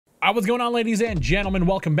What's going on, ladies and gentlemen?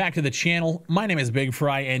 Welcome back to the channel. My name is Big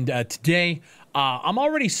Fry, and today I'm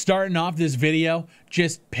already starting off this video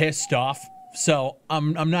just pissed off. So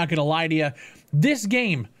I'm not gonna lie to you. This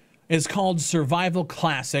game is called Survival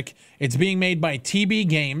Classic. It's being made by TB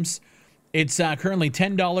Games. It's currently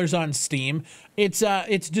 $10 on Steam. It's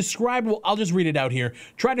described. Well, I'll just read it out here.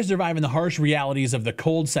 Try to survive in the harsh realities of the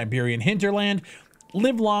cold Siberian hinterland.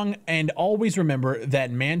 Live long and always remember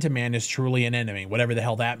that man-to-man is truly an enemy, whatever the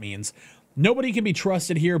hell that means. Nobody can be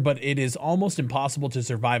trusted here, but it is almost impossible to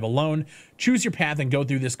survive alone. Choose your path and go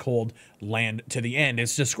through this cold land to the end.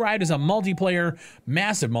 It's described as a multiplayer,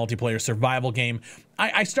 massive multiplayer survival game.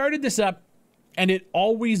 I started this up, and it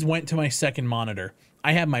always went to my second monitor.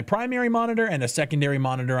 I have my primary monitor and a secondary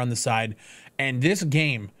monitor on the side, and this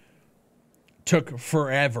game took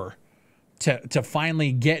forever to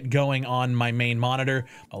finally get going on my main monitor.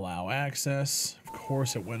 Allow access. Of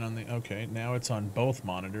course it went on the... Okay, now it's on both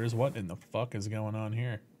monitors. What in the fuck is going on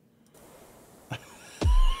here?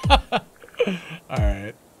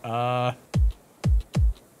 Alright.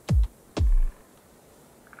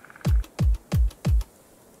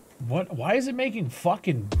 What? Why is it making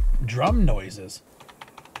fucking drum noises?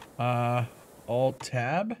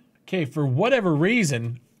 Alt-tab? Okay, for whatever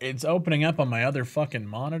reason, it's opening up on my other fucking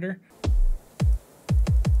monitor.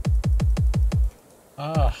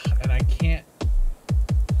 And I can't...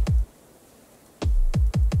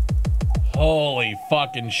 Holy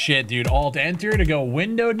fucking shit, dude. Alt-enter to go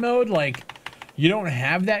windowed mode? Like, you don't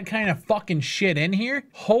have that kind of fucking shit in here?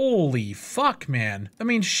 Holy fuck, man. I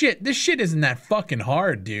mean, shit, this shit isn't that fucking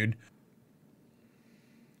hard, dude.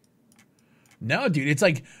 No, dude, it's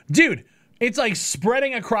like... Dude, it's like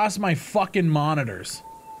spreading across my fucking monitors.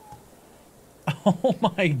 Oh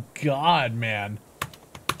my god, man.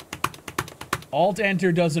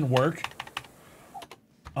 Alt-enter doesn't work.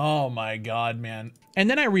 Oh my god, man. And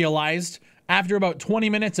then I realized, after about 20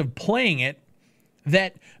 minutes of playing it,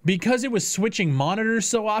 that because it was switching monitors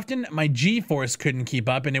so often, my G-force couldn't keep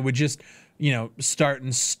up, and it would just, you know, start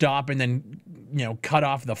and stop and then, you know, cut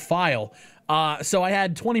off the file. So I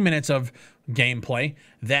had 20 minutes of gameplay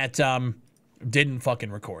that didn't fucking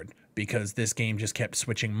record because this game just kept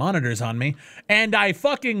switching monitors on me, and I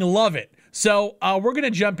fucking love it. So we're gonna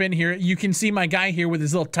jump in here. You can see my guy here with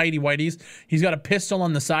his little tighty whities. He's got a pistol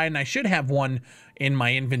on the side, and I should have one in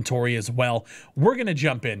my inventory as well. We're gonna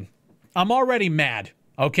jump in. I'm already mad,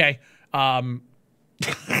 okay? Oh,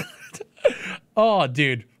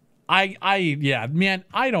 dude. Yeah, man,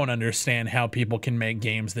 I don't understand how people can make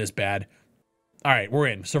games this bad. All right, we're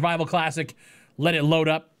in. Survival Classic. Let it load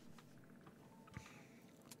up.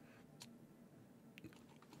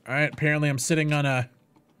 All right, apparently I'm sitting on a...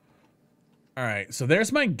 All right, so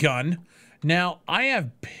there's my gun. Now, I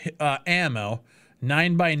have ammo,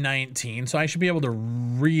 9x19, so I should be able to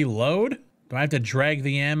reload. Do I have to drag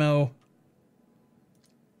the ammo?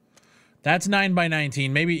 That's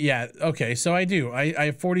 9x19, maybe, yeah, okay, so I do. I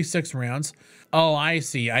have 46 rounds. Oh, I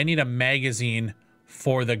see, I need a magazine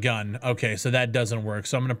for the gun. Okay, so that doesn't work,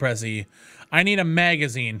 so I'm gonna press E. I need a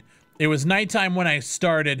magazine. It was nighttime when I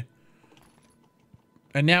started,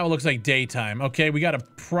 and now it looks like daytime. Okay, we got a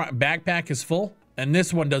backpack is full, and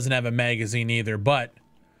this one doesn't have a magazine either, but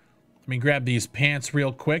let me grab these pants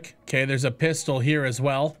real quick. Okay, there's a pistol here as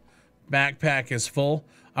well. Backpack is full.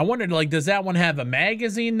 I wondered, like, does that one have a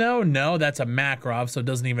magazine though? No, that's a Makarov, so it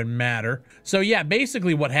doesn't even matter. So yeah,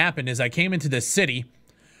 basically what happened is I came into this city,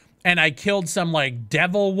 and I killed some, like,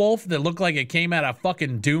 devil wolf that looked like it came out of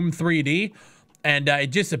fucking Doom 3D, and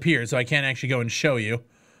it disappeared, so I can't actually go and show you.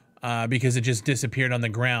 Because it just disappeared on the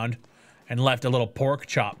ground and left a little pork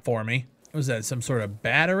chop for me. What was that, some sort of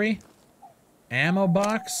battery? Ammo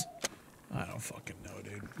box? I don't fucking know,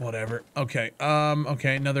 dude. Whatever. Okay,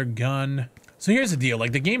 okay, another gun. So here's the deal,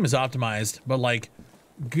 like, the game is optimized, but, like,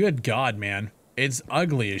 good god, man. It's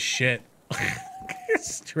ugly as shit.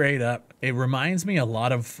 Straight up. It reminds me a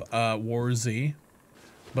lot of War Z,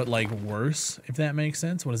 but, like, worse, if that makes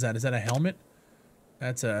sense. What is that? Is that a helmet?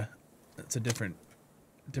 That's a different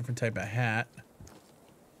type of hat.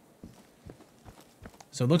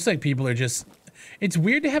 So it looks like people are just... It's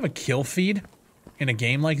weird to have a kill feed in a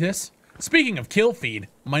game like this. Speaking of kill feed,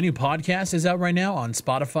 my new podcast is out right now on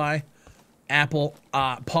Spotify, Apple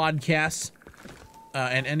Podcasts,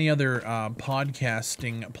 and any other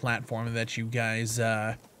podcasting platform that you guys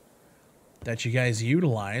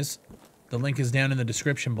utilize. The link is down in the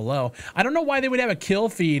description below. I don't know why they would have a kill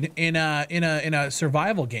feed in a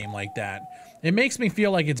survival game like that. It makes me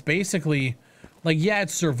feel like it's basically, like, yeah,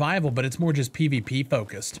 it's survival, but it's more just PvP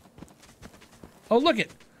focused. Oh, look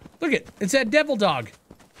it. It's that devil dog.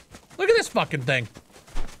 Look at this fucking thing.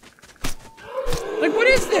 Like, what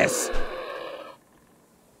is this?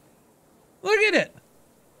 Look at it.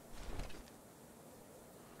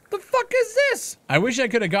 The fuck is this? I wish I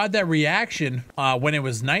could have got that reaction when it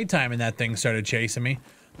was nighttime and that thing started chasing me.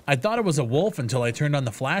 I thought it was a wolf until I turned on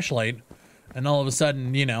the flashlight, and all of a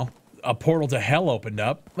sudden, you know, a portal to hell opened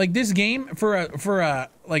up. Like, this game for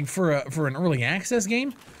an early access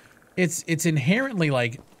game, it's inherently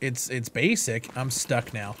like it's basic. I'm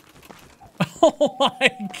stuck now. Oh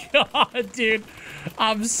my god, dude.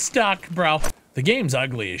 I'm stuck, bro. The game's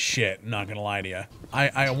ugly as shit, I'm not gonna lie to you.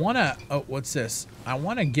 I wanna, oh, what's this? I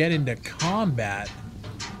wanna get into combat,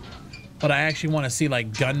 but I actually wanna see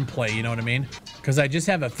like gunplay, you know what I mean? Because I just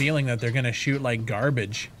have a feeling that they're gonna shoot like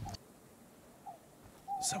garbage.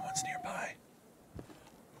 Someone's nearby.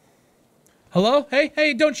 Hello? Hey,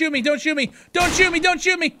 hey, don't shoot me, don't shoot me! Don't shoot me, don't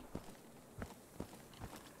shoot me!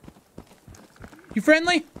 You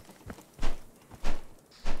friendly?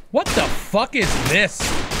 What the fuck is this?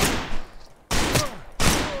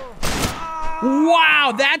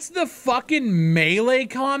 Wow, that's the fucking melee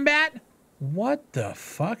combat? What the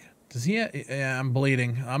fuck? Does he yeah, I'm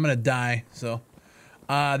bleeding. I'm gonna die, so.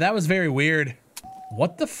 That was very weird.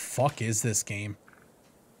 What the fuck is this game?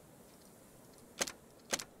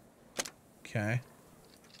 Okay.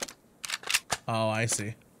 Oh, I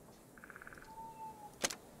see.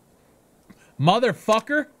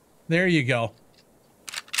 Motherfucker! There you go.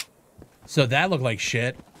 So that looked like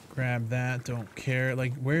shit. Grab that, don't care.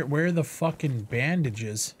 Like, where are the fucking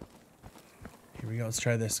bandages? Here we go, let's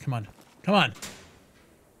try this. Come on. Come on.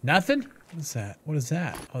 Nothing? What's that? What is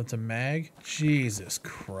that? Oh, it's a mag? Jesus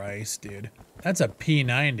Christ, dude. That's a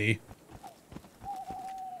P90.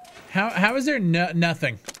 How is there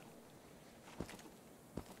nothing?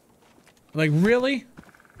 Like, really?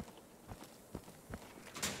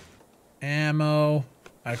 Ammo.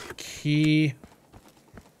 A key.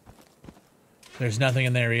 There's nothing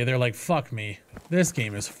in there either. Like, fuck me. This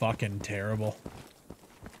game is fucking terrible.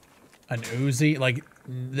 An Uzi? Like,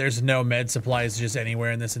 there's no med supplies just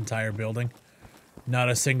anywhere in this entire building. Not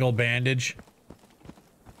a single bandage.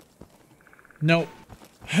 Nope.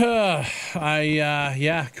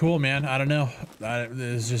 Yeah, cool, man. I don't know.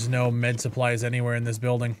 There's just no med supplies anywhere in this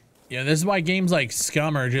building. Yeah, this is why games like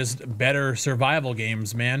Scum are just better survival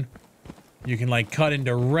games, man. You can, like, cut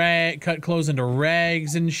clothes into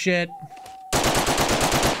rags and shit.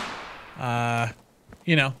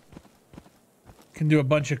 You know, can do a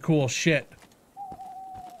bunch of cool shit.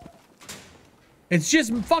 It's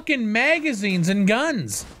just fucking magazines and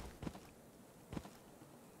guns.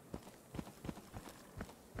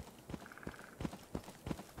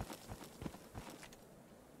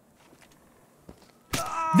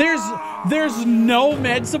 There's no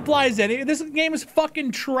med supplies any. This game is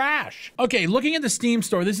fucking trash. Okay, looking at the Steam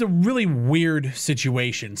store, this is a really weird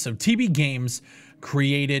situation. So TB Games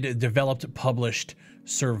created, developed, published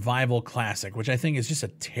Survival Classic, which I think is just a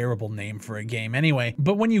terrible name for a game anyway.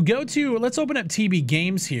 But when you go to, let's open up TB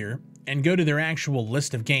Games here and go to their actual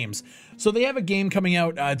list of games. So they have a game coming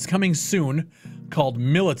out, it's coming soon, called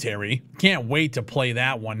Military. Can't wait to play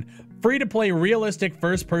that one. Free-to-play realistic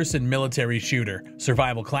first-person military shooter.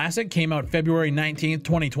 Survival Classic came out February 19th,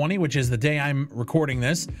 2020, which is the day I'm recording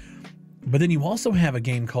this. But then you also have a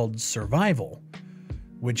game called Survival,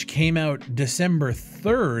 which came out December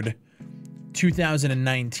 3rd,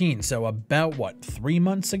 2019. So about, what, 3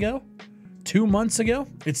 months ago? 2 months ago?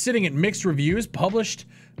 It's sitting at mixed reviews, published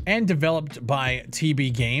and developed by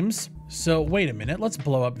TB Games. So wait a minute, let's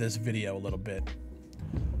blow up this video a little bit.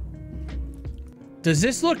 Does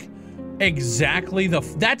this look exactly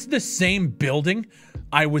that's the same building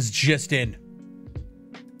I was just in.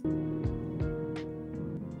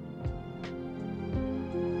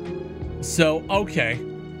 So, okay.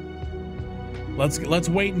 Let's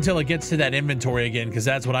wait until it gets to that inventory again, because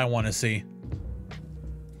that's what I want to see.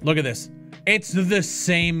 Look at this. It's the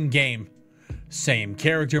same game. Same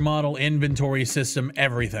character model, inventory system,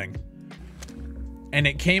 everything. And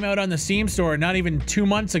it came out on the Steam store not even 2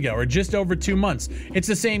 months ago, or just over 2 months. It's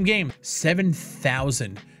the same game.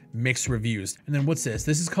 7,000 mixed reviews. And then what's this?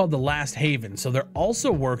 This is called The Last Haven. So they're also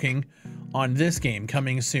working on this game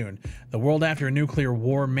coming soon. The world after a nuclear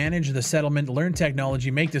war, manage the settlement, learn technology,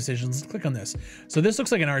 make decisions. Let's click on this. So this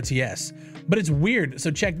looks like an RTS, but it's weird. So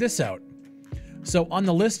check this out. So on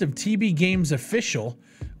the list of TB Games official,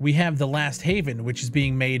 we have The Last Haven, which is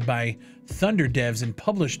being made by Thunder Devs and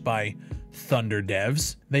published by Thunder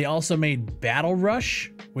Devs. They also made Battle Rush,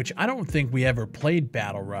 which I don't think we ever played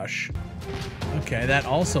Battle Rush. Okay, that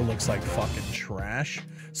also looks like fucking trash.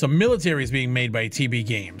 So Military is being made by TB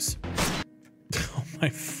Games. Oh my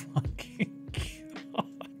fucking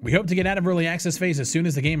god. We hope to get out of early access phase as soon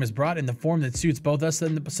as the game is brought in the form that suits both us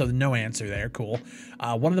and so no answer there. Cool.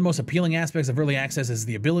 One of the most appealing aspects of early access is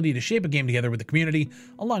the ability to shape a game together with the community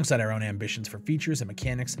alongside our own ambitions for features and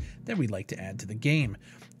mechanics that we'd like to add to the game.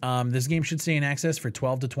 This game should stay in access for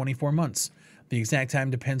 12 to 24 months. The exact time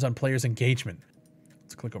depends on players' engagement.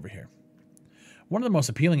 Let's click over here. One of the most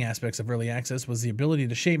appealing aspects of early access was the ability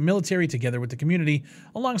to shape military together with the community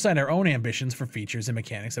alongside our own ambitions for features and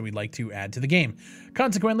mechanics that we'd like to add to the game.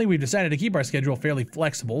 Consequently, we've decided to keep our schedule fairly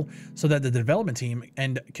flexible so that the development team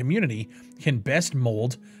and community can best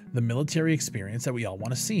mold the military experience that we all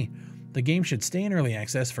want to see. The game should stay in early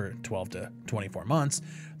access for 12 to 24 months.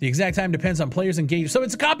 The exact time depends on players engaged. So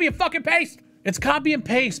it's a copy and fucking paste. It's copy and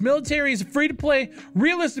paste. Military is a free-to-play,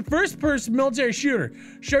 realistic first-person military shooter.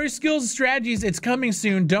 Show your skills and strategies. It's coming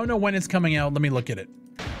soon. Don't know when it's coming out. Let me look at it.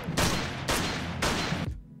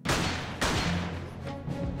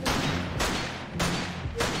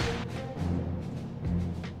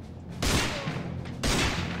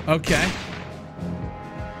 Okay.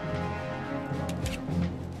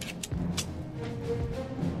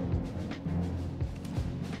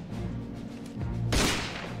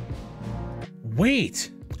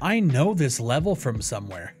 Wait, I know this level from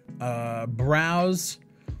somewhere. Browse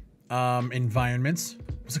environments.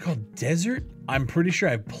 What's it called? Desert? I'm pretty sure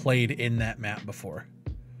I've played in that map before.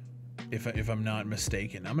 If I'm not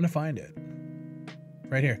mistaken. I'm gonna find it.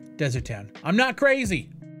 Right here, Desert Town. I'm not crazy.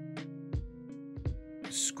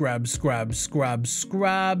 Scrub, scrub, scrub,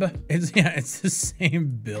 scrub. It's the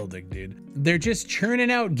same building, dude. They're just churning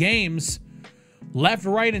out games left,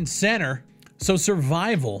 right, and center. So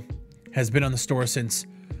Survival has been on the store since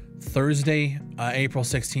Thursday, April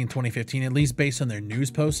 16, 2015, at least based on their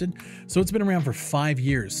news posted. So it's been around for 5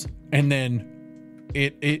 years. And then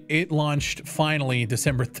it launched finally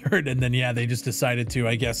December 3rd. And then, yeah, they just decided to,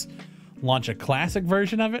 I guess, launch a classic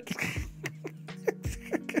version of it.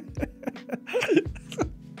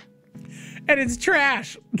 And it's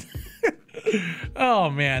trash. Oh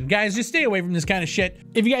man, guys, just stay away from this kind of shit.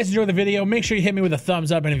 If you guys enjoyed the video, make sure you hit me with a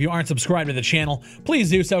thumbs up, and if you aren't subscribed to the channel, please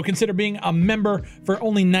do so. Consider being a member for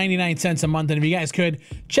only 99 cents a month, and if you guys could,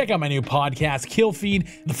 check out my new podcast,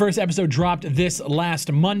 Killfeed. The first episode dropped this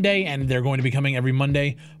last Monday, and they're going to be coming every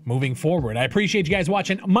Monday moving forward. I appreciate you guys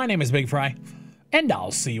watching. My name is Big Fry, and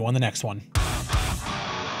I'll see you on the next one.